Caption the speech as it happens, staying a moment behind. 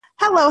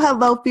Hello,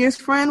 hello, fierce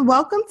friend.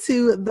 Welcome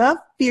to The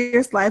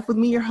Fierce Life with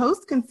me, your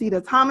host,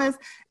 Concita Thomas.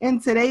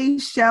 In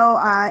today's show,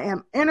 I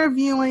am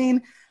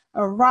interviewing a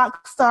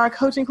Rockstar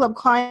coaching club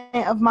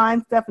client of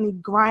mine, Stephanie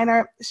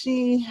Greiner.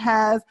 She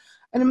has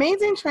an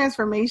amazing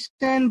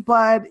transformation,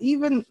 but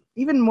even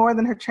more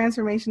than her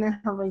transformation and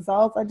her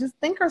results, I just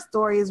think her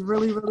story is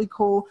really, really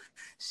cool.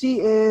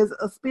 She is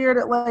a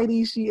spirited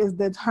lady. She is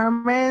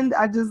determined.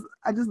 I just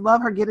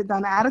love her get it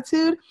done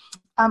attitude.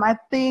 I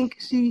think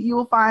you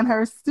will find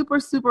her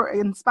super, super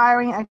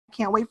inspiring. I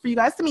can't wait for you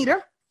guys to meet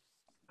her.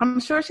 I'm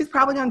sure she's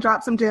probably going to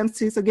drop some gems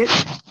too. So get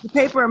the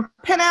paper and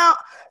pen out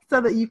so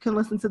that you can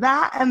listen to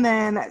that. And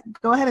then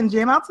go ahead and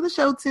jam out to the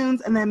show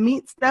tunes and then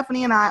meet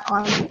Stephanie and I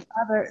on the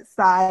other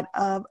side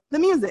of the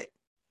music.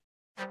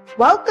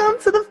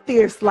 Welcome to The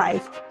Fierce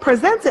Life,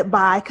 presented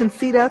by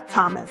Concita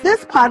Thomas.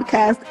 This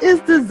podcast is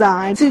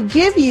designed to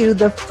give you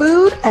the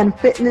food and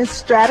fitness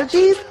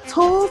strategies,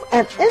 tools,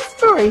 and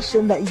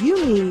inspiration that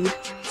you need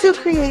to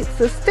create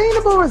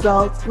sustainable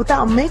results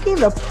without making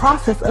the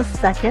process a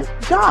second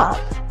job.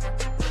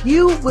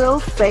 You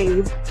will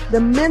save the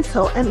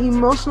mental and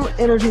emotional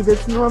energy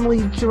that's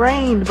normally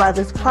drained by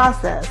this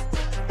process,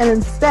 and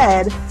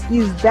instead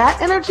use that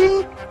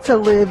energy to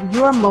live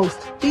your most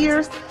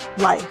fierce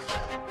life.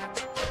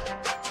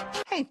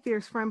 Hey,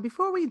 fierce friend,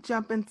 before we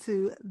jump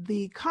into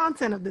the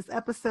content of this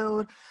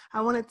episode,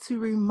 I wanted to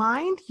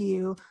remind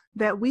you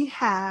that we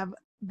have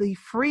the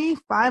free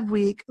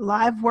 5-week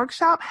live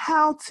workshop,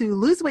 How to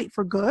Lose Weight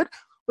for Good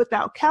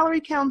Without Calorie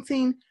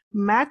Counting,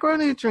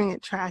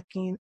 Macronutrient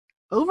Tracking,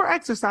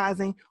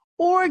 Over-Exercising,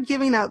 or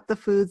giving up the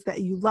foods that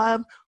you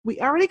love.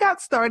 We already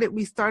got started.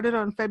 We started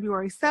on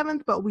February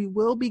 7th, but we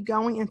will be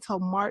going until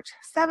March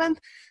 7th.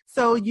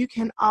 So you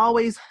can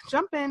always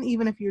jump in,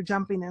 even if you're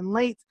jumping in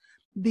late.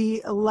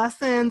 The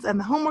lessons and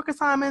the homework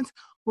assignments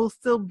will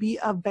still be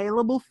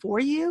available for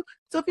you.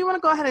 So if you want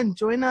to go ahead and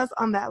join us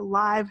on that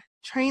live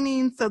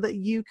training so that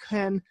you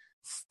can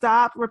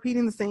stop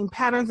repeating the same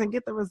patterns and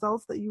get the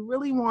results that you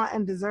really want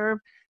and deserve,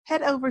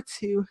 head over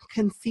to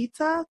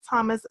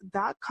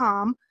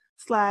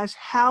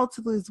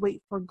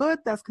concitaThomas.com/how-to-lose-weight-for-good.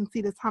 That's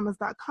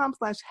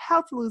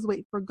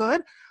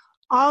concitaThomas.com/how-to-lose-weight-for-good.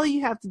 All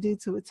you have to do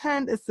to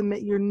attend is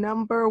submit your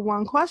number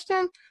one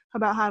question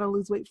about how to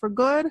lose weight for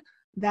good.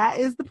 That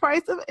is the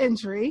price of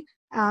entry,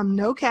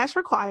 no cash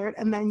required,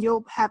 and then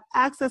you'll have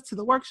access to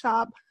the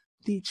workshop,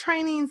 the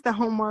trainings, the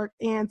homework,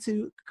 and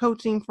to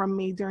coaching from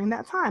me during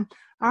that time.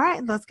 All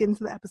right, let's get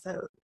into the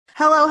episode.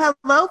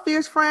 Hello,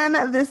 fierce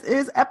friend. This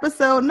is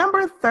episode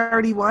number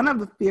 31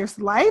 of The Fierce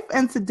Life,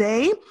 and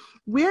today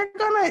we're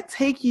going to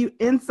take you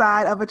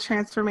inside of a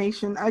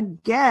transformation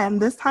again.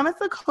 This time it's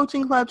a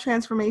coaching club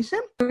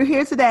transformation. We're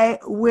here today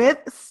with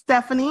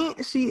Stephanie.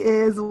 She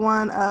is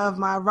one of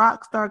my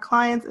Rockstar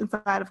clients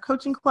inside of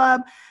Coaching Club,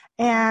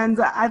 and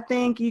I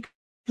think you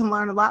can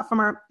learn a lot from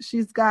her.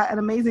 She's got an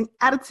amazing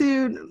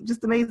attitude,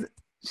 just amazing.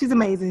 She's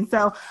amazing.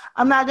 So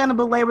I'm not going to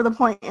belabor the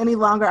point any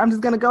longer. I'm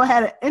just going to go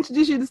ahead and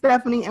introduce you to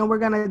Stephanie, and we're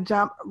going to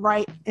jump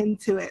right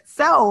into it.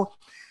 So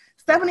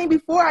Stephanie,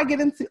 before I get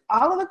into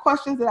all of the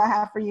questions that I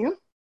have for you,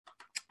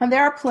 and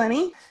there are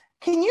plenty,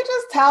 can you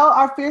just tell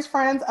our fierce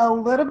friends a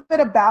little bit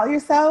about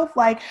yourself?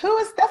 Like, who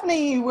is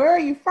Stephanie? Where are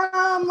you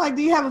from? Like,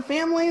 do you have a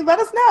family? Let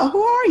us know.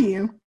 Who are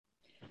you?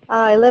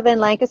 I live in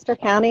Lancaster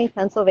County,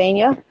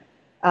 Pennsylvania.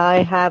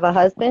 I have a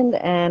husband,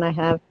 and I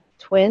have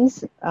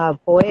twins, a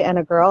boy and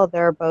a girl.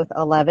 They're both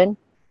 11,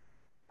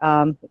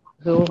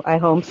 who I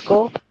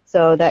homeschool,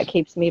 so that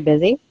keeps me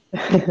busy.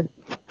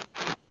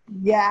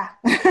 Yeah.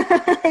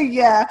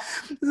 Yeah.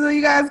 So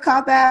you guys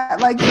caught that?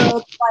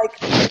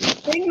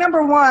 Thing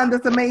number one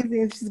that's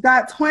amazing, she's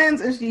got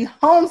twins and she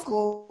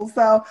homeschools.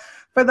 So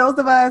for those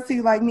of us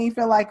who, like me,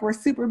 feel like we're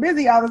super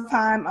busy all the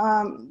time,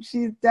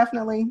 she's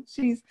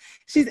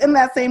in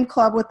that same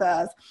club with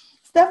us.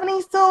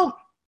 Stephanie, so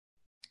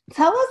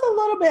tell us a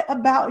little bit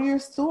about your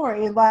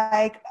story.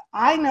 Like,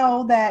 I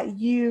know that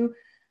you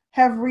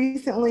have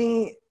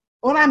recently,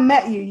 when I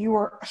met you, you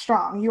were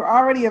strong. You were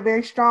already a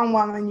very strong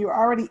woman. You were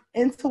already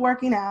into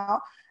working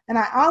out. And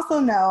I also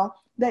know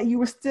that you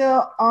were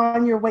still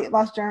on your weight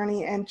loss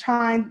journey and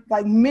trying,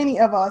 like many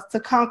of us, to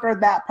conquer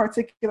that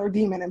particular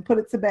demon and put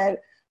it to bed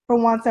for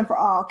once and for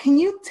all. Can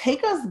you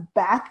take us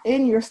back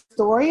in your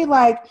story?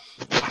 Like,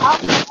 how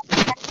has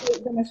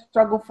it been a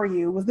struggle for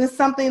you? Was this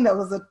something that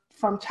was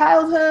from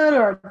childhood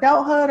or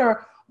adulthood,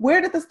 or where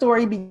did the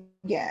story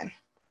begin?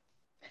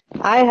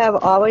 I have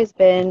always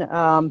been,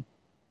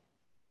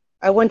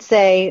 I wouldn't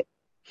say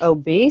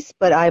obese,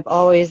 but I've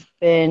always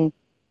been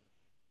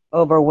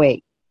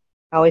overweight.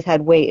 I always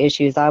had weight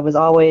issues. I was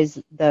always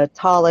the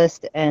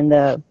tallest and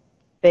the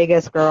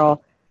biggest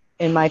girl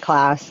in my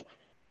class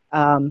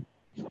for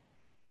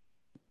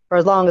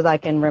as long as I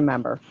can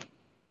remember.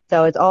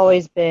 So it's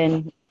always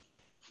been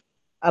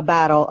a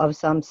battle of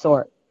some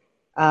sort.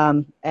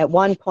 At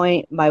one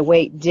point, my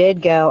weight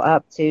did go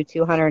up to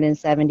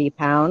 270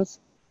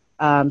 pounds.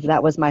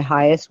 That was my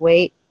highest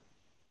weight.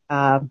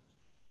 But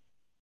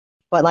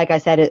like I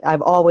said,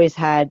 I've always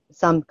had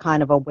some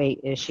kind of a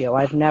weight issue.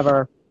 I've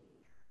never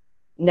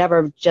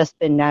just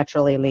been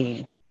naturally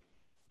lean.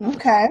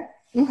 Okay.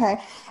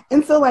 Okay.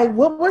 And so, like,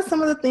 what were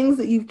some of the things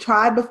that you've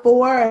tried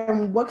before,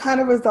 and what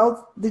kind of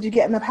results did you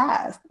get in the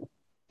past?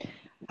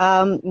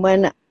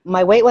 When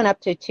my weight went up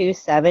to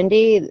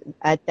 270,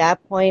 at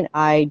that point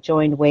I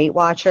joined Weight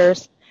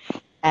Watchers,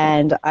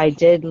 and I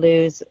did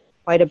lose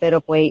quite a bit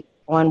of weight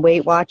on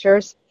Weight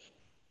Watchers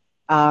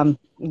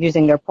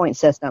using their point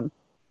system.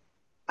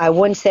 I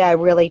wouldn't say I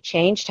really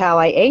changed how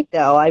I ate,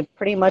 though. I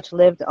pretty much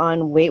lived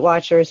on Weight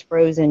Watchers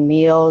frozen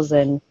meals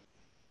and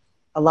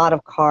a lot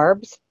of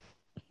carbs.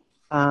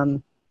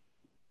 Um,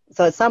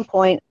 so at some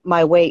point,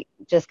 my weight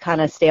just kind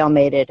of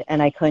stalemated,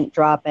 and I couldn't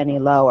drop any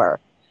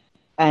lower.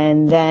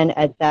 And then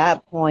at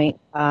that point,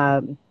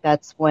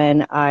 that's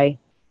when I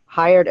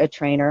hired a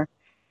trainer,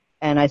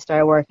 and I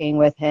started working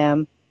with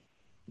him.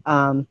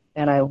 And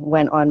I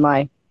went on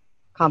my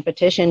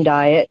competition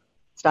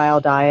style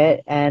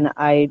diet, and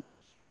I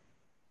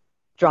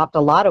dropped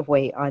a lot of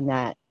weight on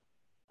that.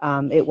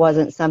 It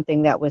wasn't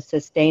something that was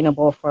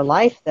sustainable for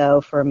life,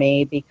 though, for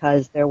me,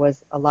 because there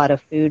was a lot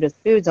of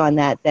foods on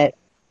that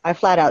I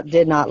flat out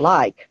did not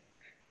like,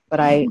 but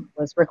I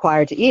was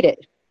required to eat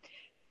it.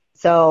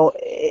 So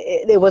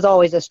it was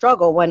always a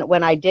struggle.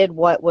 When I did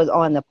what was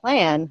on the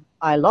plan,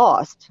 I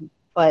lost.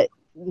 But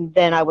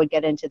then I would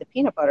get into the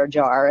peanut butter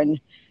jar and,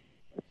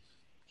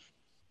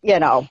 you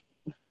know,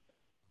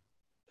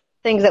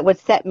 things that would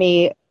set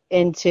me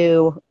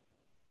into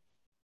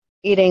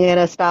eating in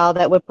a style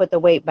that would put the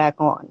weight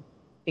back on,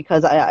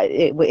 because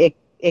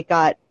it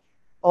got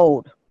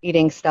old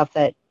eating stuff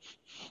that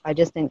I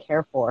just didn't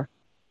care for.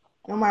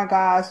 Oh my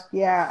gosh,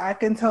 yeah, I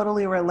can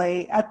totally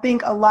relate. I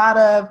think a lot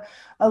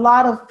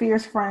of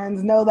fierce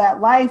friends know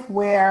that life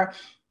where,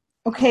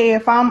 okay,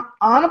 if I'm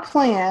on a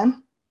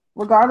plan,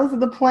 regardless of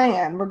the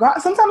plan,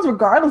 sometimes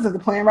regardless of the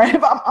plan, right?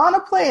 If I'm on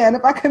a plan,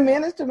 if I can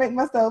manage to make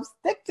myself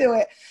stick to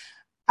it,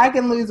 I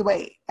can lose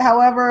weight. Right.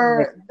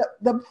 However,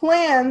 the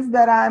plans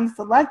that I'm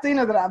selecting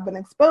or that I've been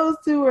exposed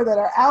to or that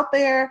are out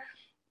there,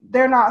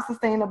 they're not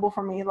sustainable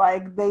for me.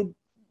 Like, they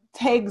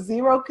take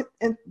zero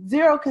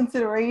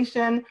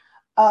consideration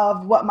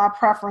of what my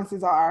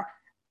preferences are.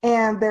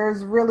 And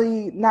there's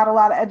really not a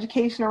lot of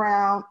education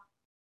around,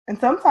 and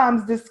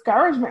sometimes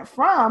discouragement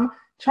from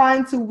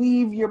trying to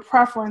weave your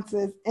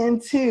preferences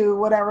into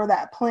whatever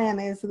that plan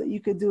is so that you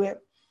could do it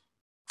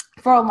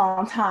for a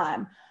long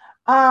time.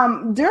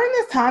 During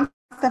this time,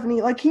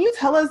 Stephanie, like, can you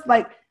tell us,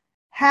 like,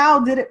 how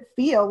did it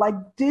feel? Like,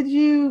 did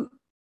you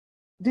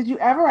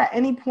ever at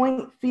any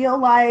point feel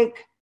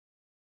like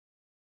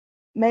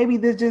maybe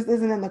this just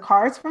isn't in the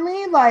cards for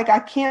me? Like, I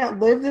can't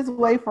live this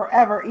way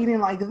forever eating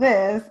like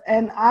this.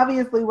 And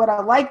obviously what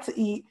I like to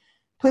eat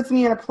puts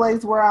me in a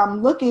place where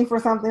I'm looking for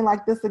something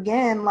like this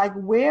again. Like,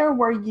 where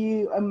were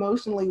you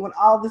emotionally when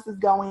all this is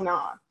going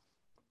on?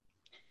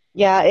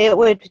 Yeah, it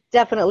would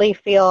definitely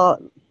feel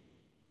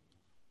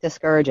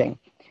discouraging.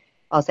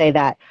 I'll say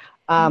that.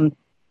 And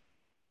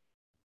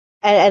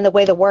the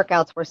way the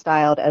workouts were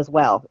styled as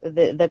well.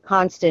 The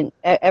constant,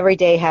 every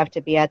day have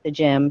to be at the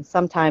gym,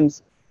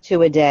 sometimes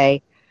two a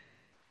day,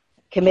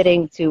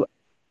 committing to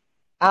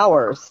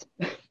hours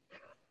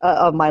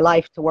of my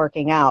life to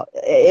working out.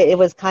 It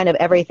was kind of,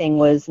 everything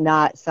was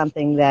not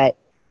something that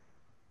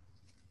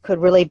could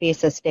really be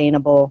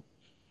sustainable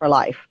for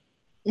life.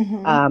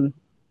 Mm-hmm.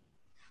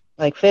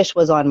 Like fish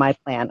was on my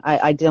plan.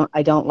 I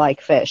don't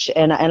like fish,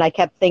 and I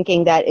kept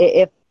thinking that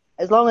if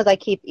as long as I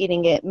keep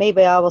eating it,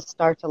 maybe I will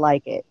start to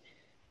like it.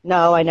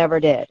 No, I never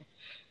did.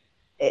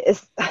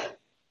 It's,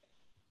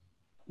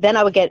 then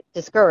I would get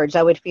discouraged.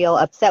 I would feel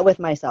upset with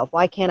myself.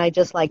 Why can't I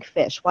just like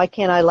fish? Why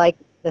can't I like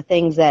the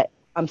things that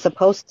I'm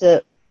supposed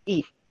to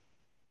eat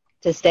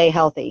to stay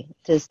healthy,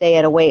 to stay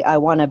at a weight I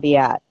want to be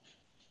at?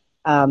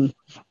 Um,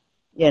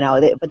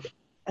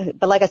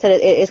 but like I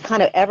said, it's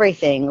kind of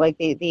everything. Like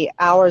the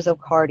hours of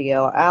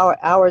cardio,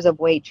 hours of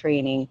weight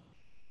training.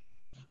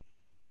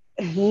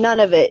 None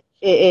of it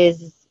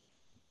is.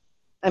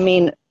 I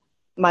mean,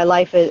 my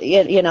life is,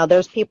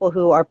 there's people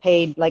who are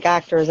paid, like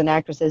actors and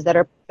actresses,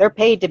 they're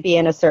paid to be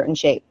in a certain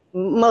shape.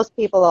 Most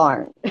people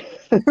aren't.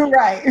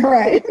 Right,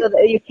 right. So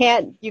that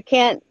you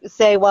can't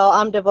say, well,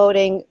 I'm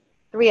devoting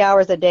 3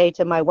 hours a day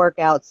to my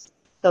workouts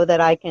so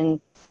that I can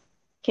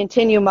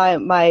continue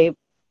my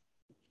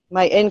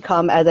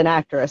income as an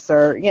actress,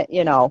 or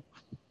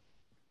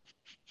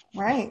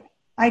Right.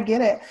 I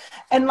get it.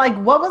 And like,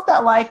 what was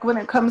that like when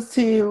it comes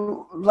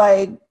to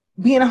like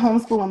being a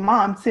homeschooling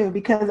mom too?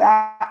 Because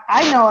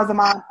I know as a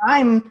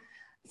mom,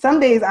 some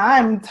days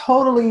I'm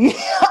totally,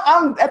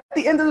 I'm at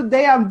the end of the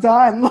day, I'm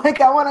done.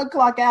 Like, I want to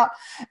clock out,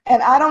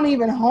 and I don't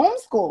even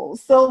homeschool.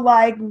 So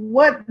like,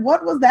 what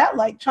was that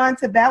like, trying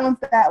to balance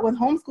that with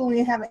homeschooling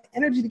and having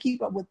energy to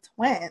keep up with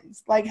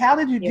twins? Like, how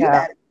did you do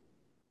Yeah.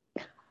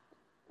 that?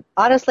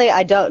 Honestly,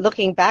 I don't.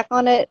 Looking back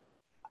on it,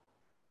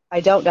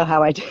 I don't know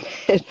how I did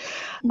it.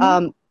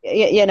 Mm-hmm.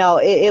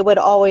 It would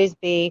always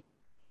be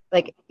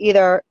like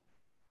either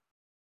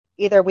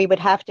we would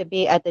have to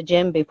be at the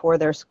gym before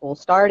their school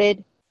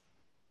started,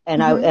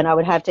 and I Mm-hmm. and I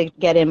would have to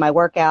get in my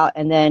workout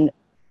and then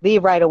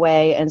leave right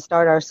away and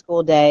start our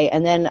school day,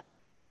 and then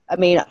I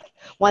mean,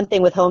 one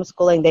thing with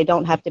homeschooling, they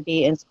don't have to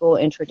be in school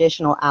in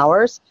traditional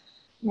hours.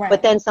 Right.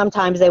 But then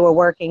sometimes they were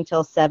working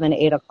till 7,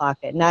 8 o'clock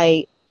at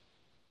night.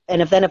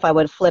 And if I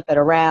would flip it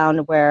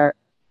around where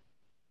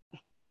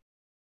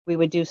we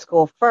would do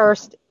school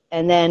first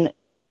and then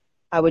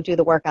I would do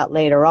the workout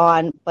later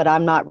on, but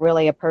I'm not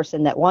really a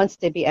person that wants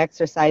to be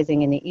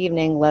exercising in the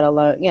evening, let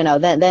alone,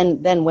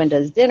 then when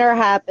does dinner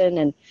happen?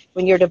 And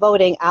when you're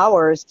devoting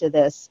hours to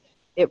this,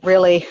 it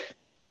really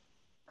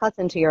cuts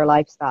into your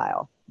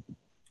lifestyle.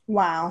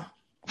 Wow.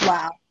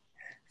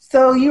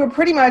 So you were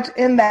pretty much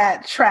in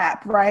that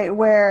trap, right?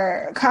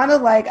 Where kind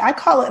of like, I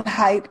call it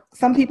hype.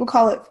 Some people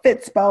call it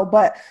Fitspo,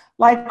 but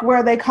like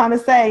where they kind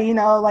of say,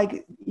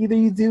 like either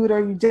you do it or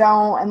you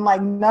don't. And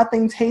like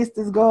nothing tastes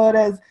as good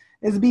as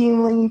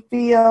being lean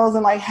feels,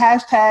 and like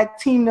hashtag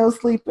team no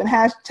sleep and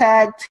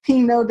hashtag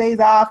team no days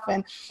off.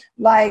 And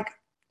like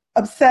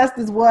obsessed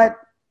is what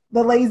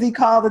the lazy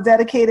call the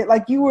dedicated.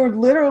 Like you were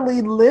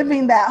literally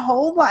living that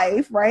whole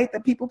life, right?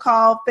 That people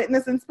call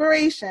fitness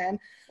inspiration,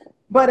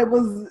 but it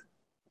was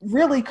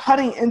really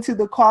cutting into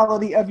the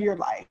quality of your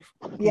life.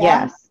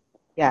 Yeah?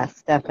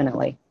 Yes,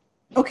 definitely.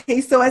 Okay,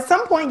 so at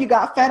some point you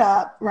got fed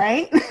up,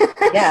 right?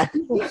 Yeah.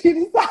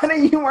 You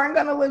decided you weren't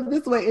going to live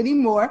this way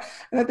anymore.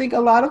 And I think a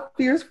lot of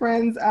fierce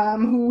friends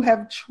who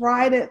have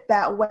tried it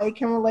that way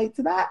can relate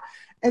to that.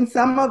 And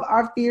some of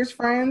our fierce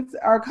friends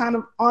are kind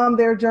of on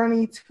their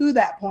journey to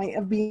that point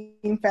of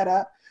being fed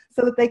up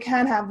so that they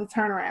can have the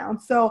turnaround.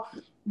 So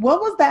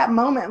what was that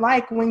moment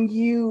like when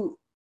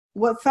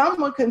what some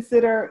would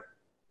consider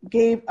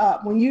gave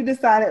up, when you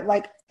decided,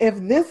 like, if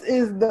this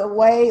is the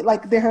way,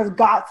 like there has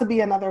got to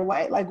be another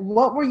way? Like,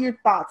 what were your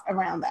thoughts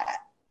around that?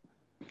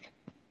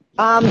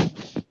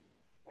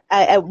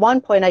 At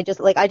one point I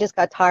just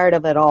got tired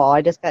of it all.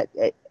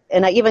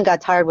 And I even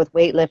got tired with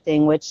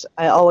weightlifting, which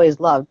I always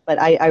loved, but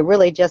I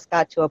really just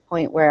got to a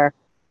point where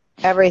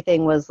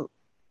everything was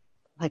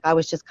like, I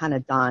was just kind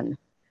of done.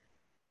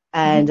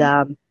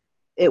 And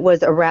it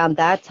was around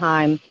that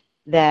time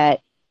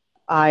that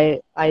I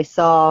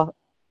saw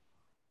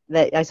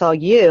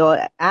you,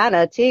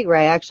 Anna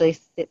Tigre, actually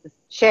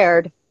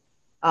shared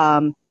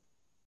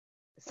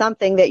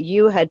something that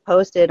you had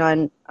posted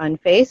on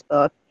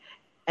Facebook,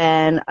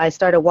 and I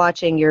started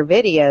watching your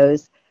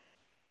videos,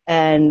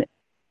 and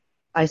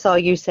I saw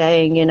you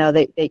saying,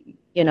 that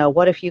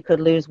what if you could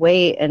lose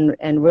weight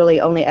and really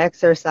only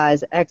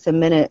exercise X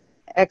amount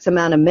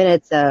of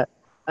minutes a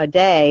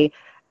day,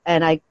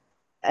 and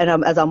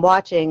as I'm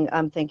watching,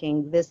 I'm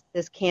thinking, this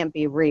can't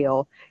be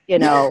real,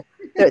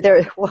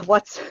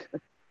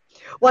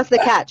 what's the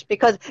catch?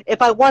 Because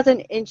if I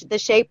wasn't in the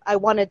shape I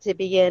wanted to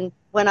be in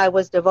when I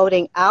was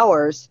devoting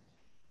hours,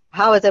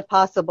 how is it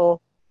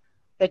possible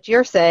that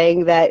you're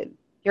saying that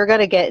you're going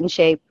to get in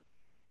shape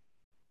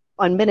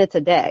on minutes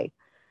a day?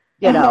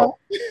 But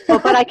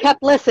I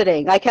kept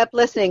listening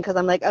because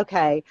I'm like,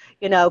 okay,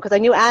 because I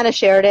knew Anna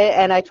shared it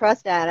and I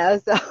trust Anna,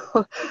 so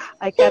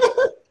I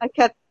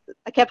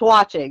kept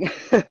watching.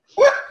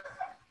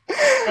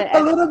 A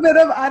little bit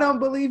of I don't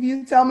believe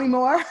you, tell me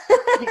more.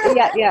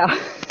 Yeah.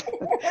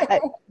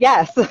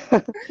 Yes.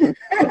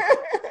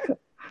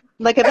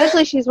 Like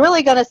eventually she's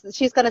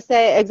gonna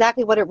say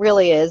exactly what it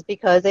really is,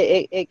 because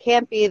it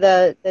can't be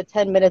the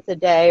 10 minutes a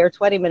day or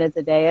 20 minutes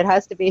a day. It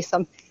has to be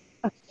something.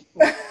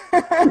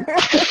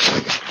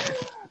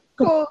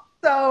 Cool.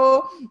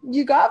 So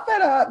you got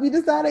fed up. You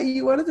decided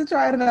you wanted to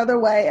try it another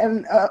way.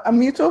 And a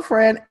mutual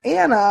friend,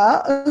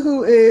 Anna,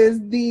 who is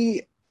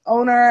the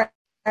owner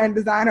and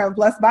designer of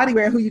Blessed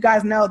Bodywear, who you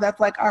guys know,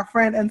 that's like our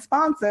friend and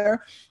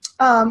sponsor,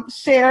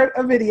 shared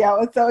a video.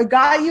 And so it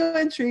got you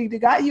intrigued. It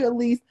got you at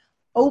least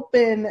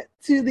open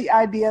to the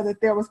idea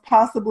that there was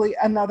possibly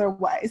another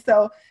way.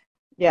 So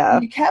yeah,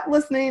 you kept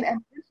listening,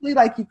 and eventually,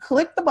 like, you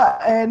clicked the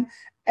button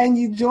and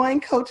you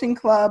joined Coaching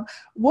Club.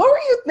 What were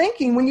you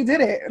thinking when you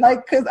did it?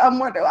 Like, because I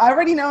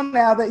already know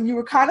now that you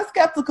were kind of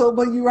skeptical,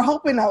 but you were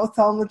hoping I was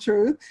telling the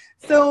truth.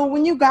 So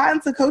when you got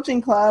into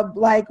Coaching Club,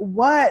 like,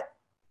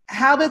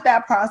 how did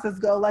that process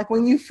go? Like,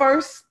 when you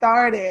first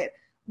started,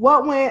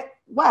 what went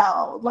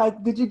well?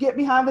 Like, did you get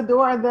behind the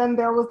door and then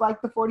there was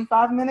like the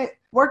 45-minute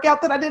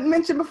workout that I didn't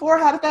mention before?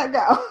 How did that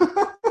go?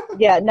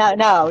 Yeah,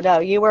 no.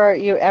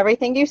 You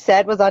everything you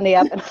said was on the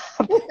up and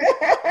up.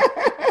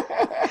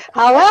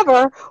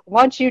 However,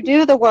 once you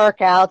do the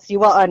workouts, you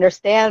will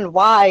understand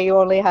why you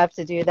only have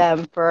to do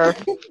them for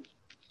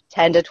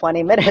 10 to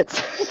 20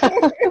 minutes.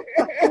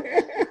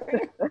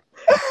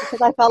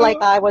 Because I felt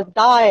like I was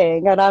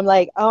dying, and I'm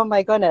like, oh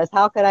my goodness,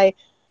 how could I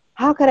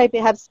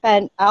have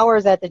spent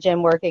hours at the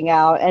gym working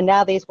out, and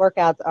now these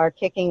workouts are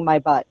kicking my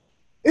butt?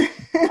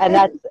 And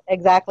that's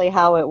exactly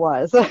how it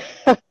was.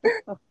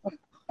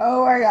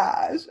 Oh my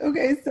gosh.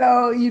 Okay,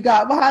 so you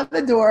got behind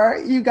the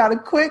door. You got a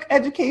quick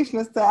education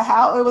as to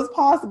how it was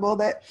possible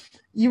that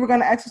you were going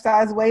to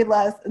exercise way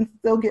less and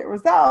still get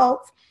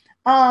results.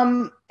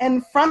 And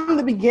from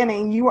the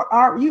beginning, you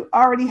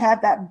already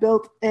had that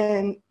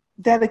built-in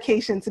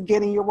dedication to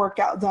getting your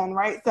workout done,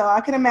 right? So I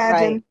can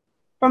imagine Right.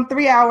 From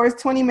 3 hours,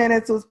 20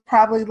 minutes was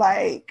probably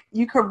like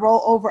you could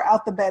roll over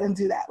out the bed and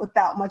do that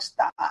without much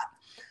thought.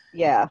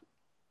 Yeah.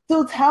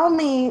 So tell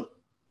me,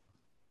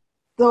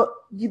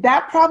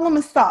 that problem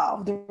is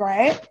solved,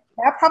 right?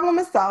 That problem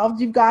is solved.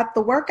 You've got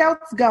the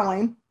workouts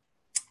going,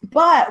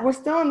 but we're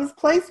still in this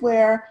place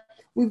where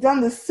we've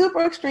done this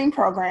super extreme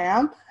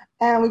program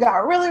and we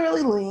got really,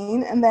 really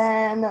lean, and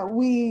then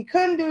we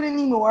couldn't do it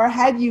anymore.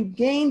 Had you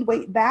gained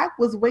weight back?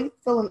 Was weight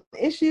still an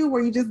issue? Were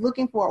you just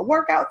looking for a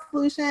workout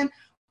solution?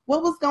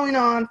 What was going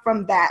on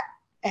from that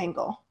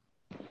angle?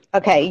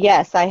 Okay,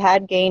 yes, I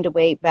had gained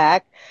weight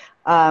back.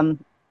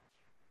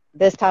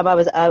 This time I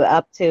was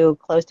up to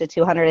close to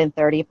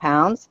 230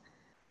 pounds.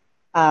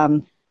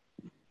 I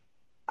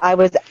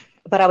was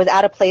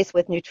at a place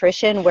with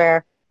nutrition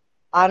where,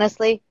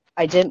 honestly,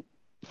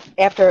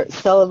 after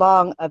so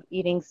long of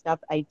eating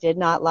stuff I did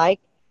not like,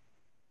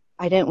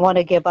 I didn't want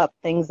to give up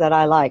things that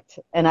I liked.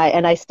 And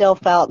I still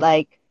felt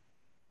like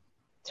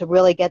to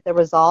really get the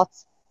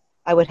results,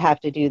 I would have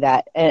to do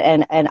that.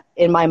 And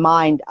in my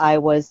mind, I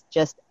was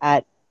just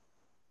at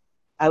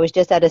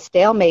a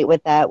stalemate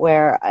with that,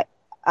 where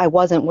I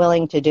wasn't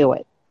willing to do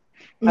it.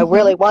 Mm-hmm. I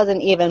really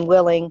wasn't even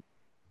willing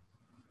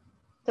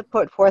to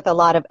put forth a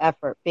lot of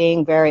effort,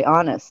 being very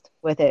honest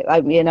with it.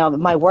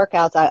 My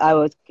workouts, I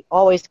was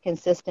always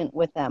consistent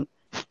with them,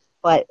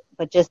 but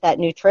just that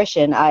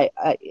nutrition, like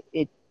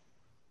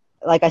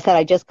I said,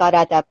 I just got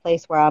at that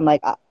place where I'm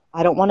like,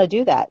 I don't want to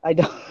do that. I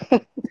don't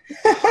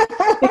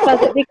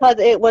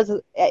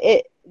because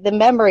the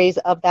memories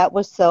of that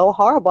was so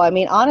horrible. I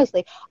mean,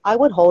 honestly, I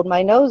would hold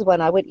my nose when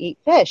I would eat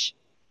fish,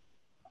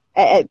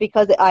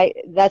 because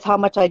that's how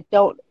much I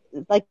don't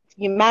like.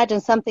 You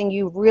imagine something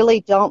you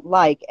really don't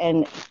like,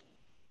 and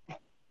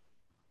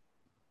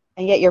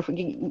yet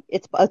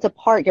it's a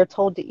part, you're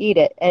told to eat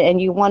it,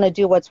 and you want to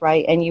do what's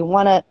right, and you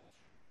want to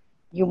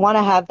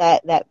have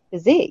that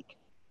physique,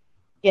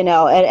 and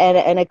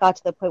it got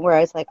to the point where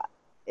I was like,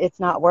 it's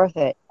not worth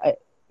it.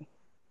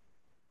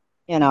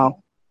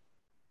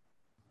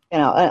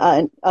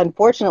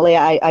 Unfortunately,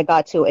 I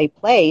got to a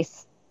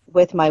place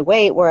with my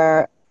weight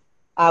where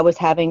I was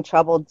having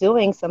trouble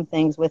doing some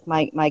things with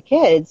my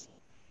kids,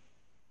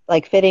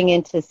 like fitting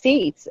into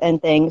seats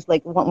and things.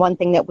 Like one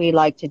thing that we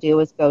like to do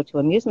is go to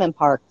amusement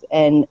parks,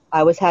 and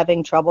I was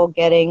having trouble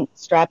getting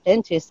strapped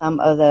into some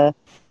of the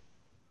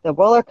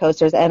roller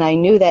coasters, and I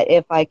knew that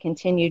if I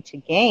continued to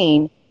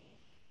gain,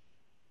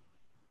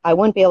 I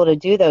wouldn't be able to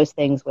do those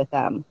things with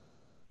them.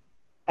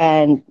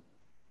 And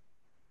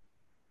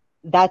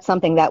that's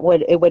something that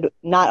would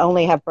not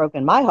only have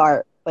broken my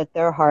heart, but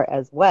their heart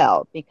as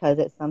well, because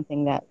it's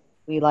something that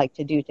we like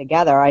to do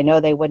together. I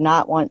know they would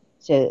not want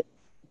to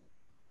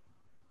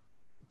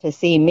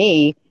see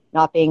me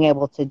not being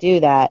able to do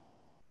that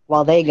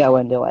while they go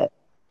and do it.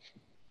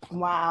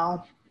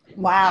 Wow.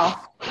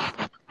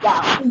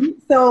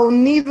 So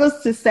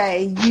needless to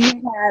say, you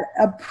had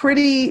a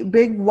pretty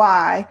big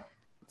why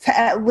to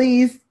at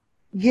least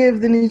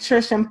give the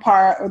nutrition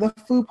part or the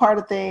food part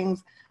of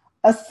things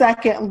a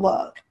second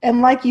look.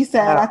 And like you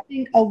said, I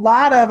think a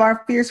lot of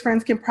our fierce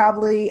friends can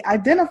probably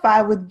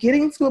identify with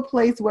getting to a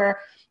place where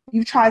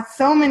you've tried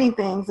so many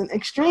things and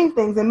extreme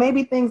things, and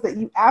maybe things that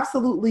you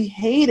absolutely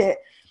hated,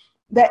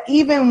 that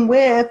even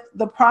with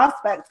the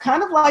prospects,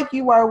 kind of like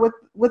you were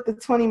with the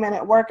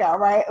 20-minute workout,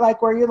 right?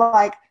 Like where you're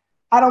like,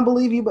 I don't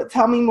believe you, but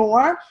tell me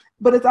more.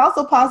 But it's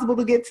also possible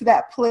to get to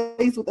that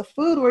place with the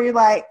food where you're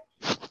like,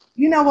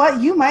 you know what?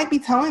 You might be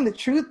telling the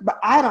truth, but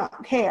I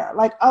don't care.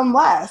 Like,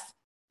 unless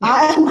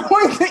I am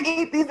going to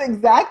eat these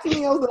exact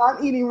meals that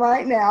I'm eating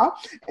right now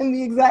in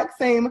the exact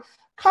same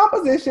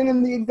composition,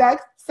 in the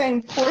exact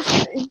same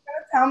portion, and you're going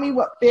to tell me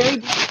what fairy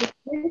dust to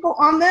sprinkle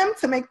on them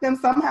to make them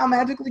somehow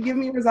magically give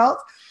me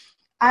results,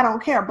 I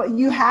don't care. But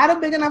you had a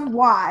big enough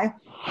why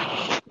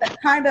that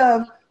kind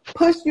of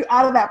pushed you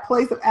out of that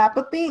place of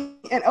apathy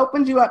and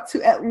opened you up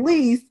to at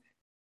least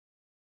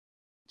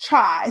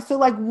try. So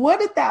like, what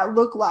did that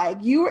look like?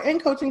 You were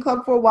in coaching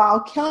club for a while,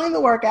 killing the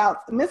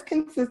workouts,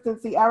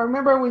 misconsistency. I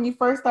remember when you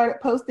first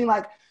started posting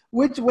like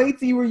which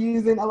weights you were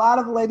using, a lot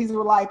of the ladies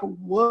were like,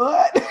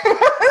 what?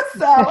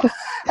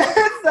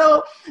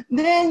 So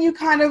then you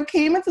kind of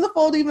came into the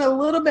fold even a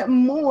little bit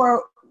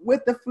more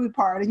with the food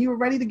part, and you were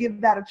ready to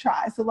give that a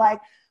try. So like,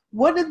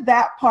 what did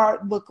that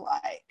part look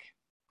like?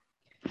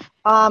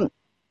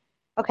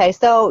 Okay,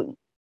 so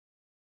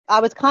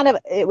it was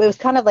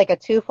kind of like a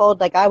twofold.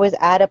 Like I was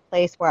at a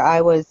place where I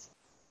was,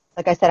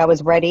 like I said, I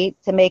was ready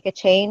to make a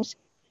change.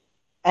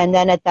 And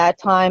then at that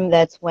time,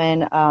 that's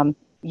when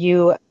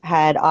you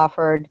had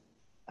offered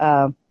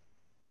a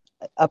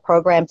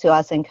program to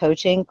us in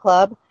coaching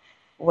club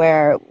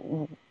where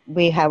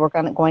we're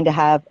going to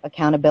have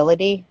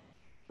accountability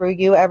through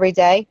you every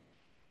day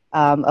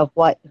of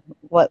what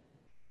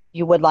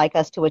you would like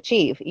us to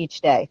achieve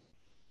each day.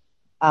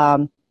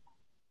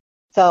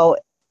 So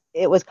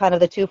it was kind of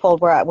the twofold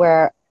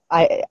where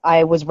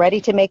I was ready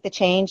to make the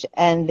change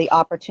and the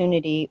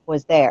opportunity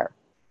was there.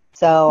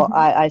 So mm-hmm.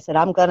 I said,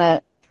 I'm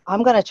gonna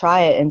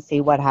try it and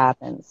see what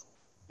happens.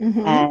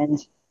 Mm-hmm.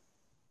 And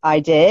I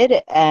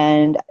did,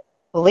 and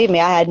believe me,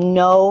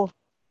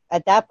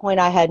 at that point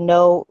I had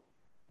no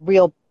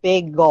real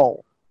big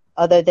goal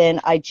other than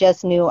I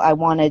just knew I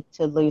wanted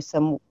to lose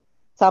some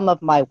some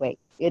of my weight.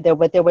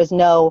 There was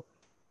no,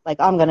 like,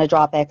 I'm going to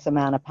drop X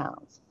amount of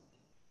pounds,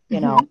 you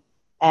Mm-hmm. know.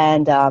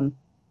 And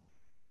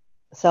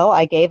so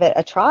I gave it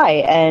a try,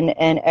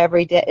 and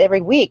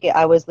every week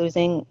I was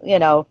losing,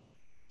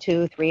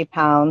 2-3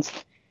 pounds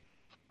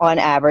on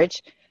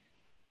average,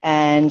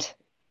 and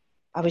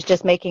I was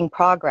just making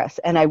progress,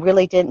 and I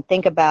really didn't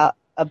think about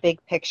a big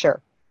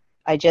picture.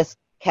 I just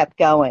kept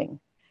going.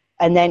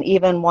 And then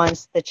even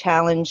once that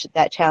challenge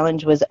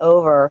was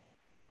over,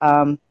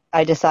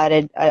 I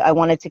decided I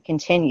wanted to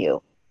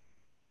continue.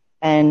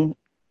 And,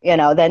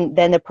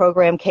 then the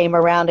program came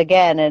around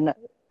again, and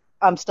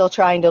I'm still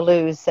trying to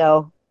lose,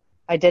 so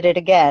I did it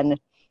again.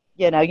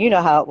 You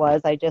know how it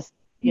was. I just,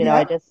 I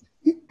Yep. just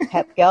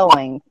kept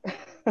going.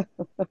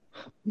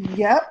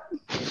 Yep.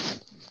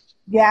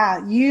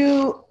 Yeah,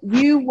 you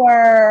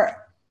were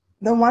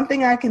the one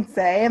thing I can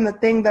say, and the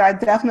thing that I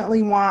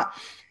definitely want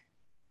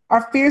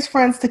our fierce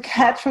friends to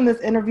catch from this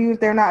interview, if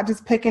they're not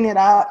just picking it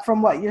up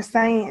from what you're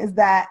saying, is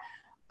that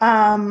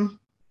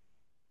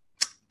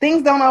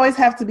things don't always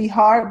have to be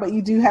hard, but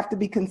you do have to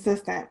be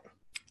consistent.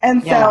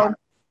 And so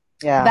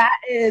Yeah.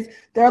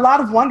 there are a lot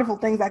of wonderful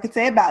things I could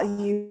say about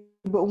you,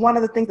 but one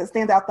of the things that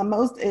stands out the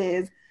most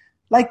is,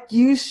 like,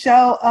 you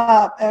show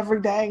up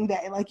every dang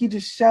day. Like, you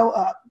just show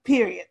up,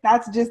 period.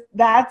 That's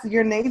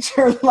your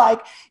nature.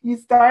 Like, you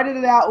started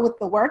it out with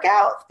the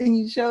workouts and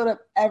you showed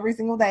up every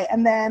single day.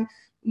 And then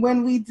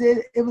when we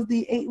did, it was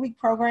the 8-week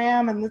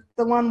program, and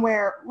the one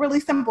where, really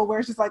simple, where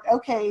it's just like,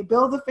 okay,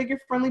 build a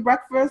figure-friendly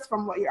breakfast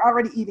from what you're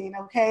already eating,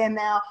 okay? And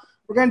now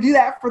we're going to do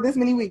that for this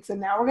many weeks, and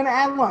now we're going to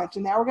add lunch,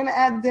 and now we're going to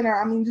add dinner.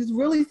 I mean, just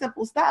really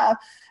simple stuff.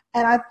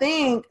 And I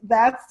think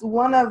that's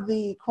one of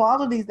the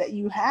qualities that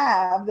you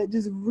have that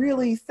just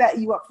really set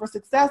you up for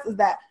success, is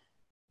that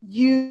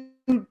you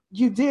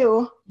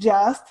do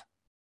just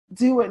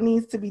do what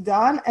needs to be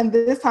done. And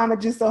this time it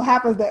just so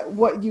happens that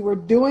what you were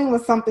doing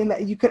was something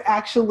that you could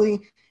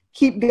actually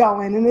keep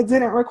going, and it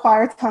didn't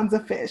require tons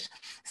of fish.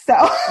 So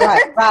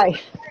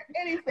right.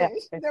 Any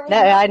fish.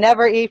 I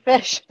never eat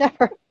fish.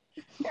 Never.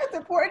 It's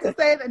important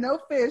to say that no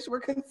fish were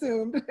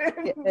consumed.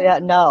 Yeah,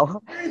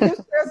 no. During this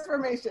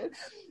transformation.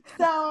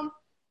 So,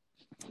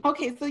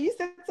 okay, so you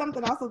said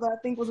something also that I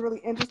think was really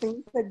interesting.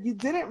 You said you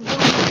didn't really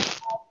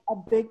have a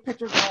big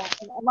picture goal.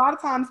 And a lot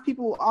of times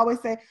people will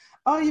always say,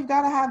 oh, you've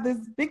got to have this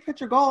big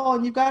picture goal,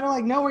 and you've got to,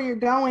 like, know where you're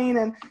going.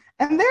 And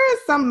there is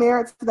some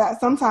merit to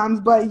that sometimes,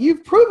 but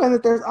you've proven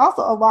that there's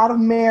also a lot of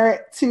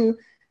merit to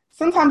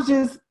sometimes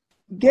just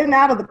getting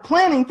out of the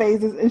planning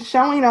phases and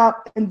showing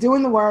up and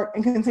doing the work,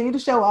 and continue to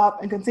show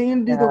up and continue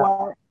to do the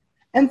work.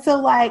 And so,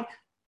 like,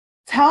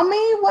 tell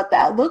me what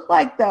that looked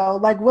like, though.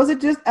 Like, was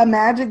it just a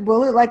magic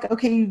bullet? Like,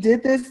 okay, you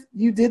did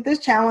this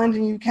challenge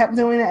and you kept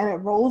doing it and it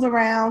rolls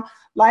around.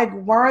 Like,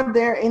 were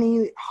there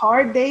any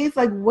hard days?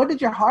 Like, what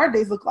did your hard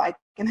days look like,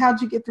 and how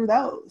did you get through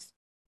those?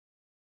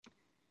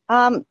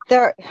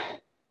 There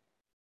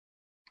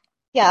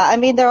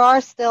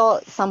are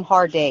still some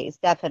hard days,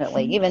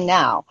 definitely, even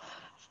now.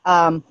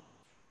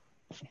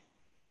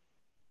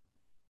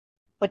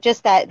 But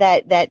just that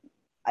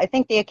I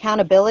think the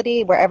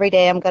accountability, where every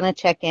day I'm going to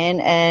check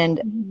in,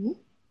 and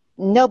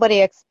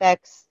nobody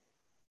expects,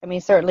 I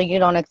mean, certainly you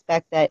don't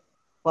expect that,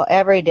 well,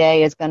 every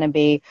day is going to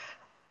be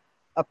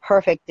a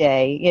perfect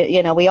day.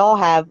 We all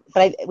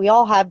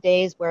have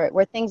days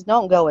where things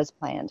don't go as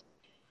planned.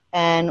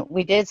 And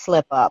we did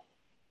slip up,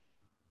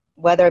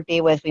 whether it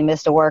be we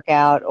missed a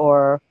workout,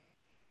 or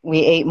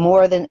we ate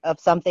more of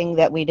something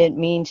that we didn't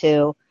mean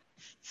to.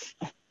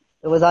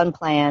 It was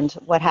unplanned,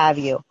 what have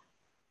you.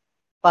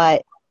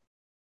 But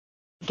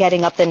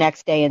getting up the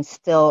next day and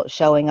still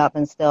showing up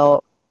and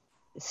still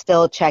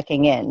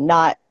checking in,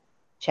 not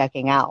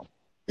checking out.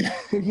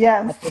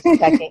 Yes. Just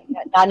checking.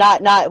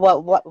 not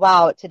what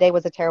wow, today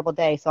was a terrible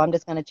day, so I'm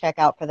just going to check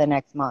out for the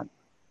next month.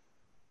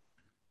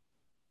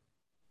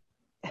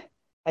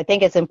 I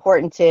think it's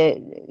important to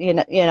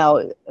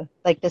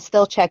like, to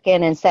still check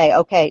in and say,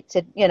 okay,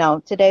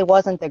 today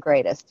wasn't the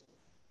greatest,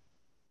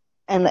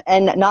 and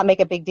not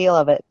make a big deal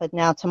of it, but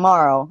now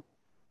tomorrow,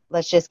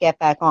 let's just get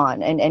back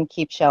on and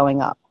keep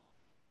showing up.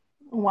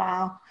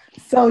 Wow.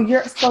 So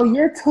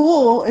your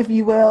tool, if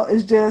you will,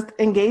 is just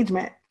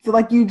engagement. So,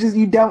 like, you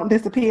don't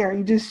disappear.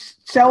 You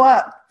just show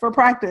up for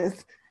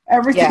practice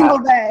every single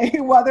day,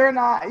 whether or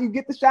not you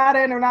get the shot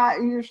in or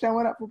not. You're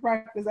showing up for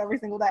practice every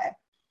single day.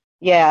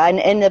 Yeah, and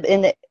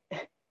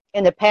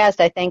in the past,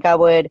 I think I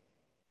would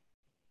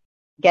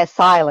get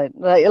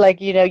silent.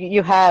 Like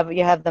you have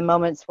the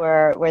moments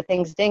where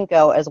things didn't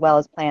go as well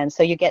as planned,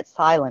 so you get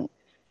silent.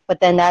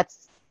 But then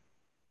that's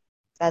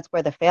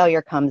where the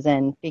failure comes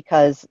in,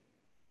 because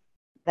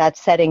that's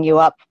setting you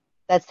up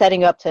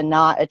to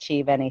not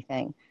achieve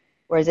anything.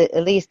 Whereas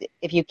at least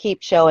if you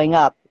keep showing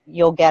up,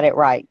 you'll get it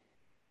right.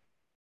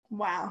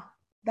 Wow.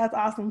 That's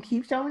awesome.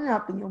 Keep showing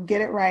up and you'll get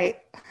it right.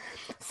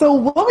 So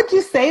what would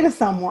you say to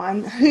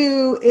someone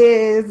who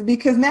is,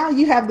 because now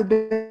you have the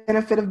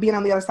benefit of being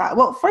on the other side.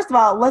 Well, first of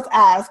all, let's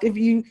ask, if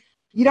you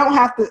don't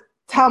have to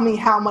tell me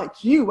how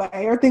much you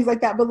weigh or things like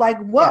that, but, like,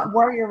 what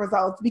were your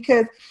results?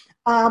 Because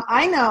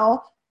I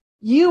know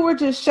you were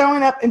just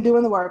showing up and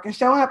doing the work and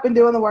showing up and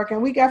doing the work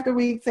and week after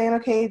week saying,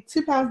 okay,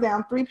 2 pounds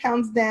down, 3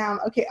 pounds down.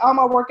 Okay, all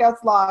my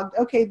workouts logged.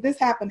 Okay, this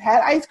happened.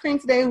 Had ice cream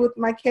today with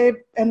my kid.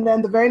 And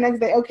then the very next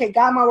day, okay,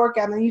 got my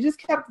workout. And you just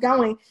kept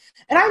going.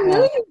 And I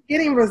knew you were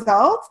getting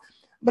results,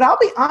 but I'll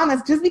be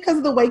honest, just because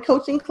of the way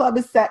Coaching Club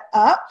is set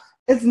up,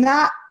 it's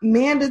not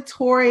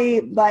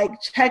mandatory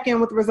like check-in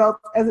with results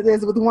as it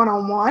is with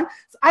one-on-one.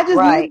 So I just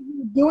knew you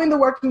were doing the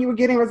work and you were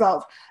getting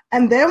results.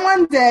 And then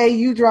one day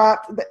you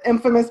dropped the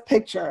infamous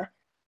picture.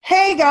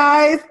 Hey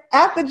guys,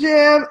 at the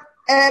gym.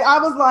 And I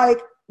was like,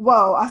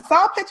 whoa, I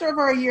saw a picture of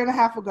her a year and a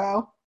half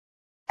ago.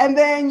 And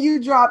then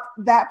you dropped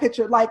that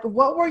picture. Like,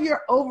 what were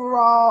your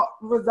overall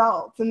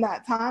results in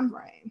that time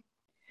frame?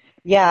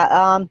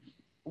 Yeah.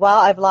 Well,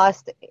 I've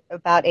lost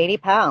about 80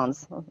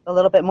 pounds, a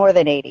little bit more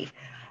than 80.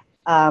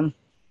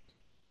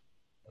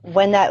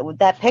 When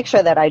that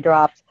picture that I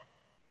dropped,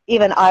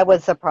 even I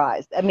was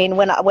surprised. I mean,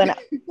 when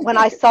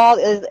I saw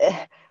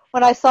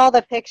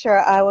the picture,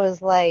 I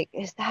was like,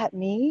 "Is that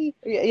me?"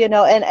 You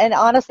know, and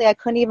honestly, I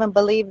couldn't even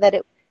believe that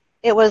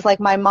it was like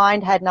my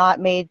mind had not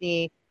made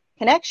the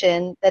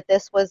connection that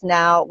this was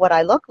now what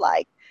I look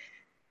like.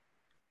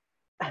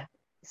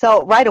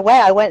 So right away,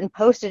 I went and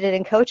posted it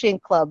in Coaching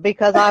Club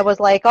because I was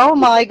like, "Oh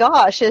my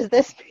gosh, is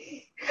this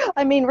me?"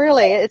 I mean,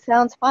 really, it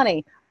sounds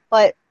funny,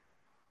 but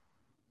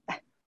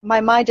my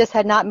mind just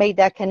had not made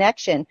that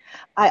connection.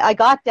 I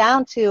got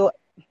down to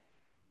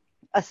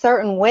a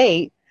certain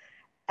weight,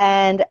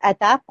 and at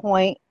that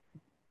point,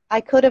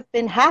 I could have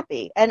been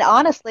happy. And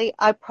honestly,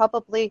 I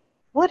probably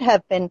would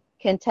have been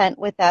content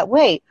with that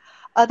weight,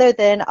 other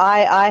than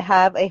I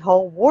have a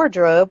whole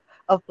wardrobe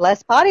of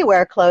Blessed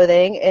Bodywear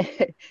clothing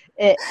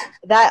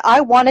that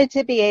I wanted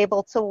to be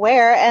able to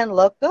wear and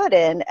look good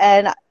in.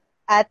 And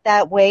at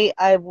that weight,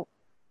 I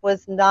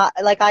was not,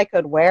 like, I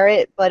could wear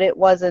it, but it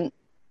wasn't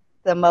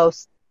the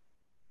most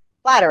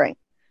flattering.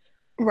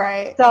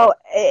 Right. So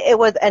it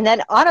was, and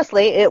then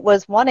honestly, it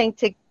was wanting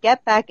to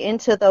get back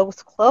into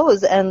those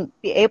clothes and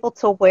be able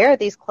to wear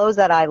these clothes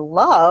that I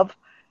love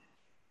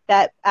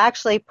that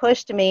actually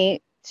pushed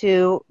me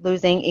to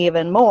losing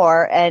even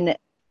more and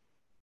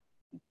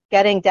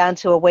getting down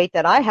to a weight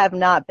that I have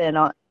not been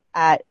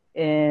at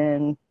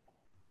in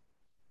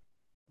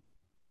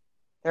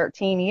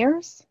 13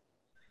 years.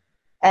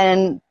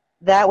 And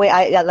that way,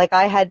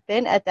 I had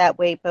been at that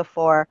weight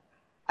before.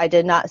 I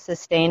did not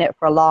sustain it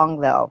for long,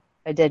 though.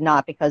 I did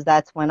not, because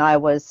that's when I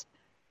was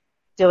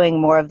doing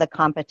more of the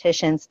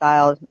competition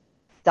style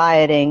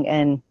dieting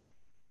and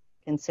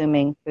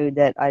consuming food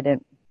that I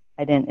didn't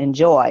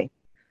enjoy.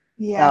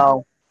 Yeah.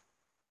 So,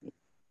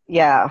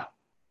 yeah.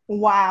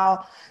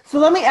 Wow. So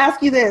let me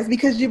ask you this,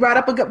 because you brought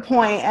up a good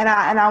point, and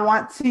I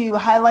want to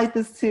highlight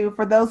this too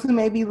for those who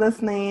may be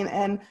listening,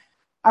 and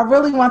I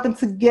really want them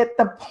to get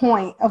the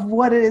point of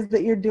what it is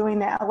that you're doing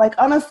now. Like,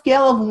 on a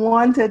scale of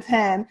 1 to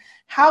 10,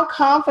 how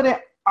confident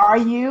are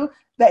you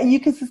that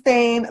you can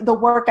sustain the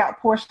workout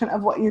portion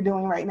of what you're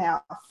doing right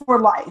now for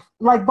life?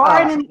 Like,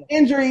 barring any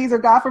injuries or,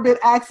 God forbid,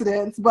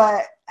 accidents,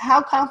 but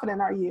how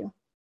confident are you?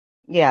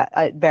 Yeah,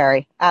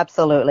 very,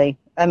 absolutely.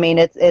 I mean,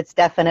 it's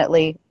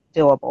definitely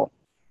doable.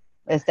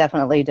 It's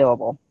definitely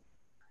doable.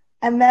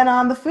 And then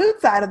on the food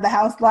side of the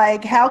house,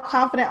 like, how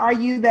confident are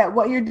you that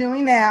what you're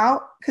doing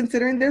now,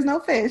 considering there's no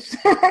fish,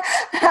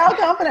 how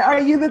confident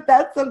are you that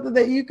that's something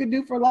that you could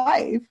do for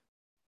life?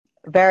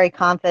 Very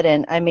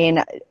confident. I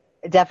mean,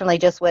 definitely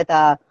just with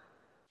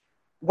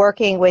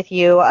working with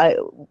you,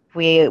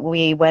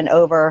 we went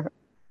over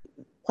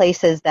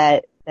places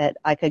that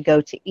I could go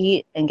to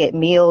eat and get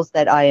meals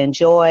that I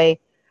enjoy.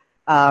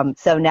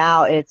 So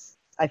now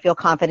I feel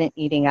confident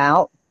eating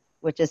out,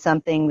 which is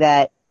something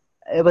that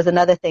it was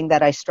another thing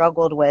that I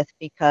struggled with,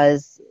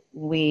 because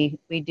we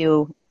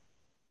do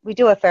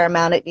a fair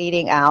amount of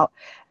eating out,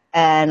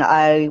 and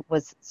I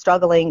was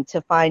struggling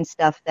to find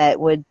stuff that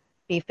would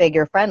be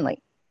figure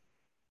friendly.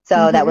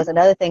 So that was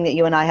another thing that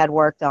you and I had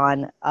worked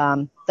on.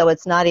 So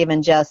it's not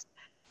even just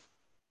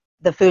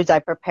the foods I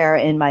prepare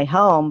in my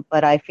home,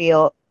 but I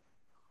feel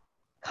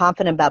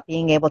confident about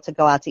being able to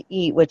go out to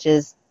eat, which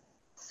is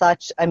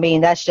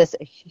that's just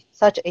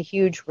such a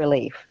huge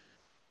relief.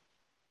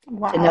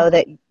 Wow.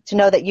 To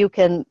know that you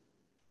can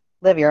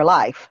live your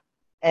life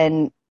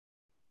and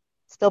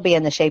still be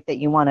in the shape that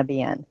you want to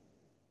be in.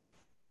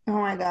 Oh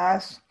my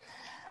gosh.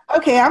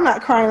 Okay, I'm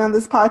not crying on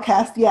this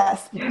podcast.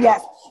 Yes.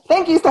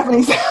 Thank you,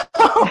 Stephanie.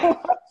 So,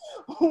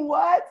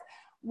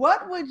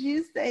 what would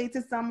you say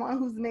to someone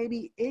who's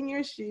maybe in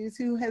your shoes,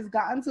 who has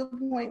gotten to a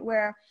point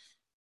where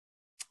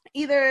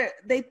either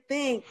they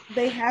think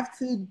they have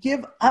to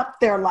give up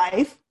their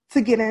life to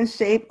get in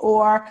shape,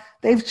 or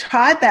they've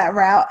tried that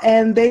route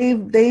and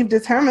they've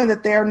determined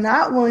that they're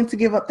not willing to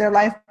give up their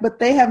life, but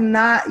they have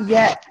not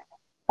yet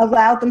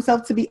allowed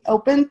themselves to be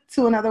open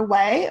to another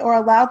way, or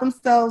allowed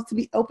themselves to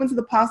be open to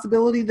the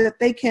possibility that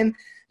they can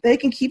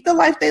keep the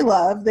life they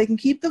love, they can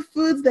keep the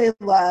foods they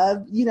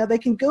love, they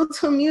can go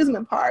to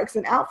amusement parks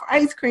and out for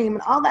ice cream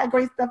and all that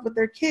great stuff with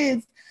their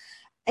kids,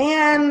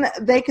 and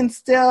they can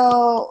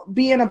still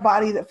be in a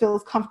body that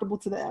feels comfortable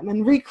to them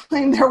and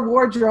reclaim their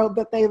wardrobe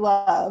that they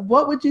love.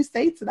 What would you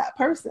say to that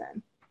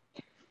person?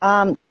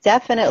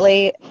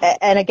 Definitely.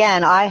 And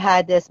again, I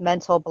had this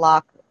mental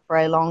block for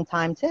a long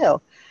time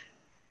too,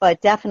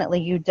 but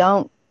definitely you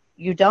don't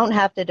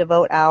have to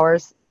devote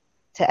hours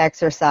to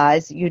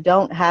exercise. You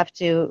don't have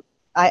to,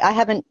 I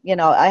haven't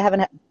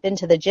been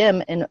to the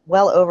gym in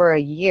well over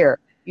a year.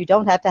 You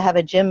don't have to have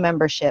a gym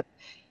membership.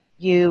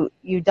 You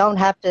don't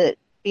have to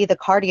be the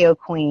cardio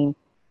queen.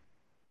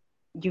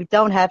 You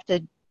don't have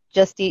to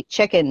just eat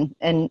chicken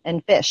and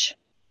fish.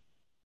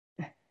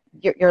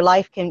 Your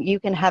life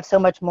you can have so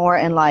much more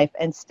in life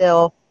and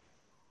still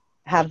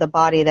have the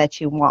body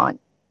that you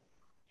want,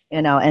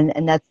 and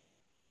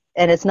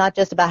it's not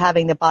just about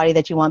having the body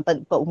that you want,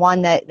 but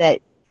one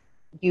that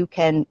you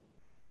can,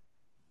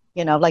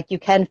 like you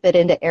can fit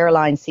into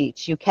airline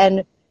seats, you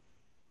can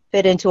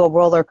fit into a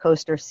roller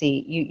coaster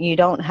seat. You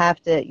don't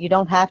have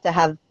to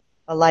have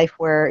a life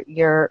where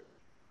you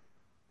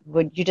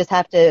just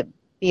have to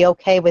be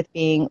okay with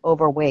being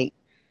overweight.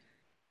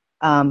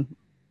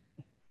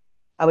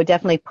 I would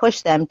definitely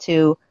push them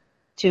to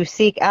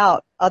seek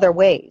out other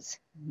ways,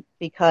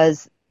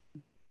 because,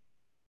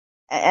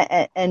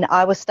 and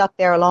I was stuck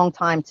there a long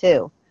time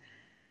too,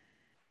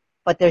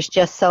 but there's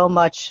just so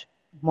much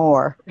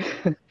more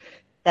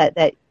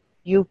that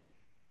you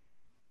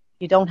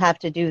don't have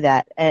to do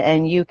that,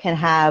 and you can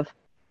have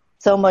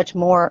so much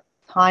more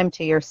time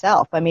to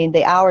yourself. I mean,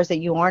 the hours that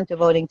you aren't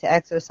devoting to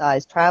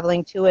exercise,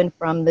 traveling to and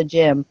from the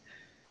gym,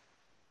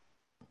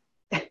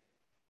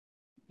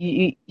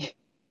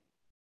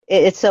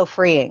 it's so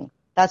freeing.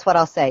 That's what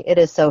I'll say. It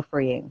is so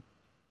freeing.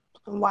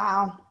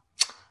 Wow.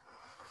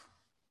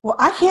 Well,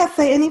 I can't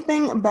say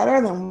anything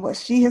better than what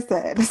she has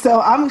said.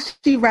 So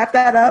she wrapped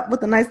that up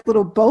with a nice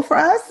little bow for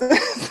us.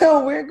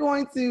 So we're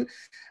going to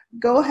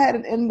go ahead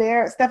and end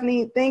there.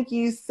 Stephanie, thank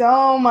you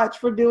so much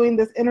for doing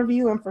this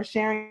interview and for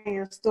sharing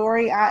your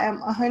story. I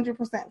am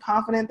 100%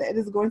 confident that it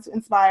is going to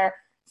inspire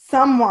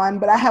someone,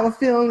 but I have a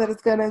feeling that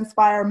it's going to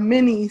inspire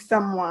many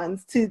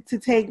someones to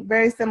take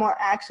very similar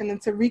action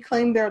and to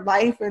reclaim their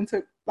life and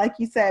to, like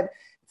you said,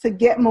 to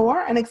get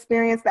more and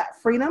experience that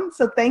freedom.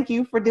 So thank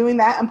you for doing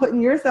that and putting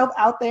yourself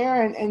out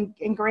there and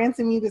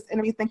granting me this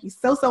interview. Thank you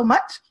so, so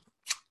much.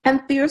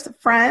 And fierce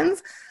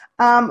friends,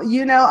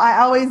 I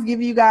always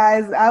give you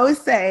guys, I always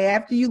say,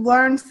 after you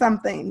learn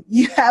something,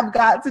 you have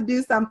got to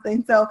do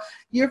something. So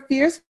your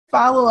fierce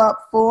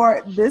follow-up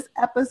for this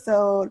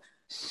episode,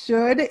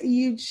 should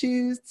you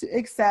choose to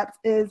accept,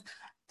 is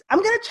I'm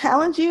going to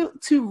challenge you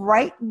to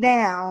write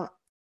down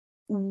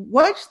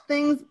which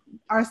things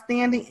are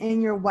standing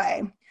in your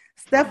way.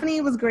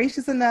 Stephanie was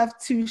gracious enough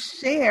to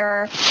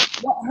share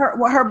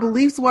what her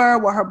beliefs were,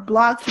 what her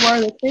blocks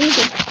were, the things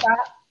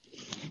that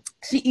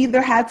she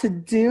either had to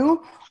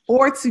do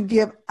or to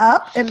give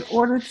up in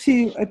order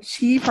to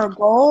achieve her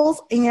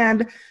goals,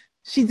 and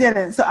she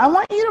didn't. So I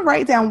want you to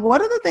write down,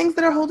 what are the things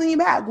that are holding you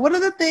back? What are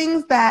the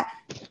things that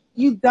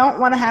you don't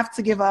want to have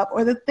to give up,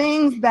 or the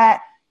things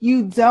that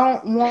you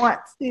don't want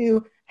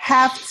to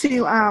have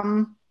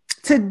to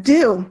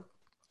do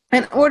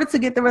in order to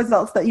get the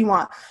results that you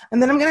want.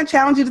 And then I'm going to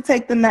challenge you to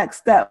take the next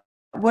step,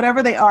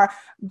 whatever they are.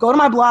 Go to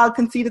my blog,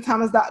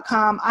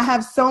 ConcitaThomas.com. I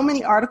have so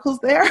many articles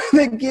there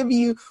that give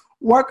you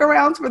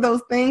workarounds for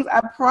those things.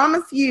 I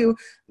promise you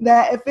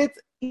that if it's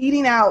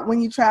eating out when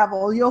you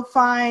travel, you'll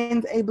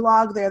find a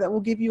blog there that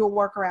will give you a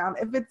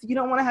workaround. If it's you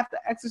don't want to have to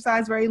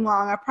exercise very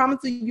long, I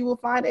promise you will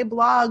find a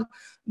blog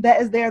that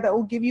is there that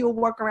will give you a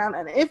workaround.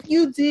 And if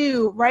you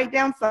do write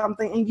down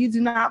something and you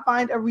do not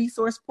find a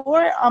resource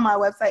for it on my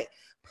website,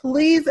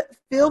 please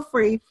feel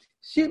free.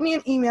 Shoot me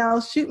an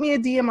email, shoot me a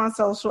DM on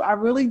social. I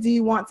really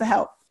do want to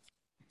help.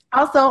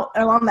 Also,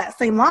 along that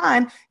same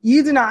line,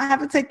 you do not have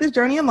to take this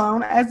journey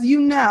alone. As you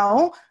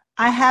know,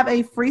 I have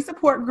a free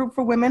support group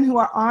for women who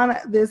are on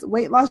this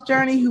weight loss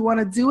journey, who want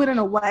to do it in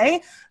a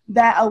way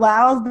that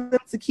allows them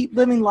to keep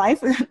living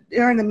life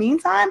during the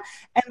meantime.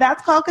 And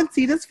that's called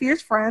Concita's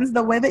Fierce Friends.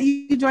 The way that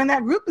you join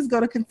that group is go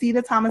to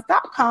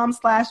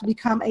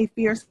ConcitaThomas.com/become a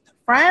fierce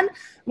friend.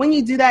 When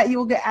you do that, you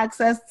will get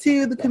access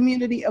to the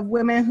community of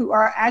women who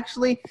are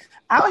actually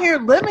out here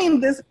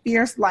living this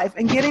fierce life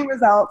and getting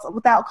results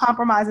without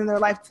compromising their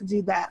life to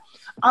do that.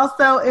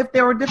 Also, if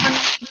there were different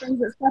things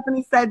that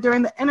Stephanie said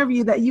during the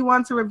interview that you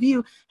want to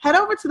review, head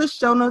over to the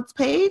show notes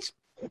page.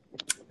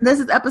 This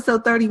is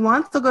episode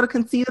 31, so go to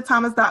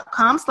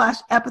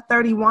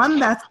ConcitaThomas.com/ep31,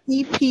 that's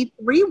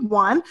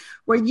EP31,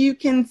 where you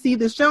can see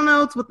the show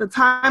notes with the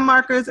time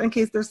markers in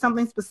case there's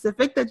something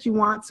specific that you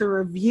want to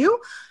review.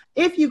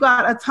 If you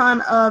got a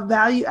ton of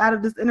value out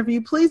of this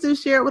interview, please do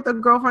share it with a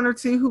girlfriend or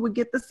two who would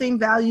get the same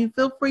value.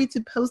 Feel free to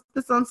post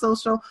this on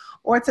social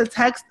or to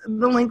text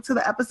the link to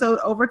the episode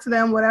over to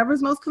them, whatever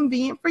is most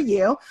convenient for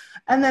you.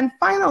 And then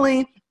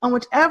finally, On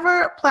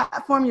whichever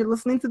platform you're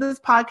listening to this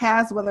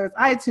podcast, whether it's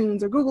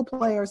iTunes or Google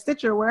Play or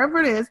Stitcher, wherever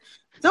it is,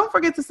 don't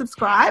forget to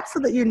subscribe so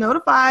that you're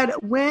notified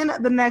when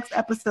the next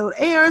episode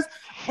airs.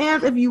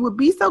 And if you would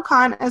be so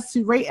kind as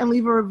to rate and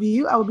leave a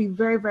review, I would be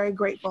very, very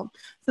grateful.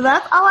 So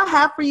that's all I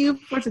have for you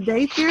for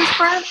today, Fierce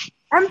Friend.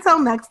 Until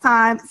next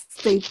time,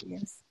 stay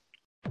fierce.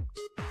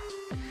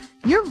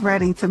 You're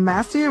ready to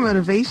master your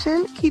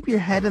motivation, keep your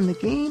head in the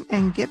game,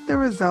 and get the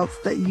results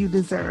that you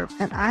deserve.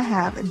 And I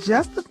have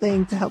just the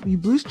thing to help you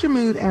boost your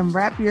mood and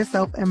wrap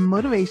yourself in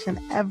motivation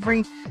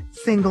every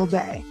single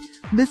day.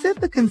 Visit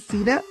the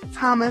Concita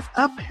Thomas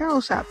Apparel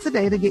Shop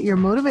today to get your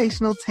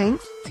motivational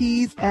tanks,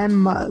 tees,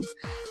 and mugs.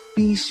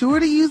 Be sure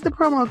to use the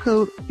promo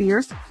code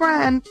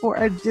FierceFriend for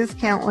a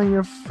discount on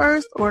your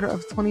first order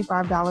of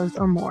 $25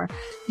 or more.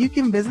 You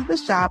can visit the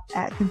shop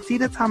at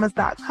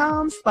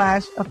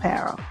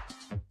concitatomas.com/apparel.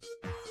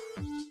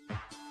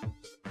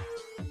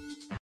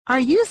 Are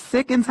you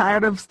sick and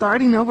tired of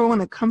starting over when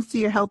it comes to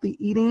your healthy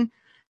eating?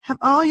 Have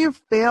all your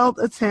failed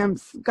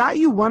attempts got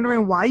you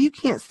wondering why you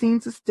can't seem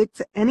to stick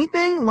to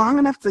anything long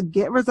enough to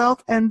get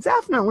results and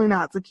definitely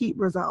not to keep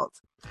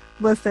results?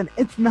 Listen,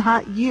 it's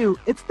not you,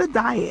 it's the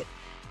diet.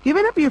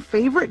 Giving up your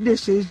favorite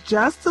dishes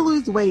just to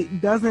lose weight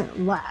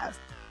doesn't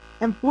last.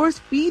 And force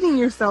feeding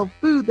yourself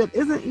food that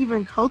isn't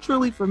even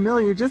culturally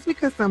familiar just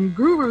because some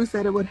guru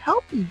said it would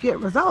help you get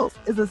results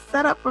is a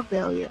setup for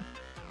failure.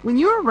 When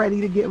you are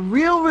ready to get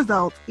real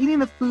results eating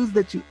the foods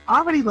that you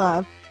already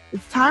love,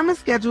 it's time to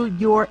schedule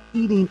your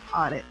eating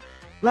audit.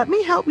 Let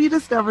me help you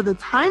discover the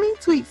tiny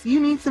tweaks you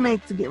need to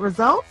make to get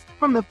results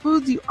from the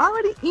foods you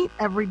already eat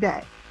every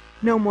day.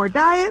 No more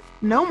diets,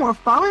 no more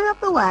falling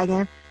off the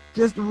wagon,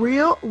 just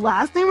real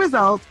lasting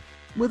results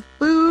with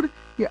food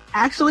you're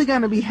actually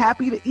going to be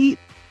happy to eat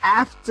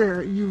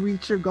after you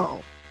reach your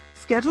goal.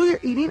 Schedule your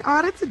eating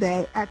audit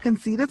today at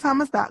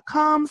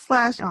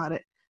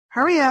concitatomas.com/audit.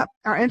 Hurry up,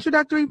 our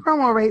introductory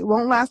promo rate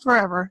won't last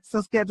forever,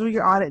 so schedule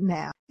your audit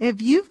now. If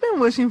you've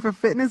been wishing for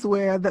fitness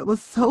wear that was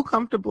so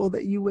comfortable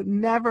that you would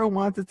never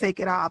want to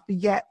take it off,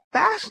 yet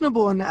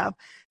fashionable enough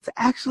to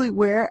actually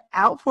wear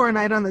out for a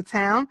night on the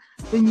town,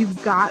 then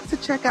you've got to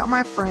check out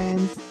my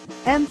friends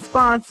and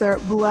sponsor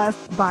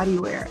Blessed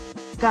Bodywear.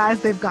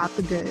 Guys, they've got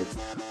the goods.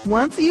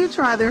 Once you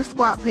try their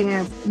squat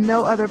pants,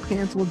 no other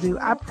pants will do.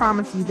 I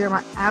promise you, they're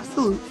my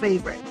absolute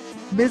favorite.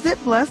 Visit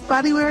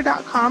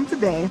blessedbodywear.com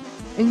today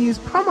and use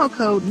promo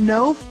code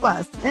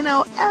NOFUSS,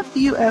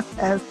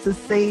 NOFUSS, to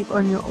save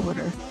on your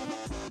order.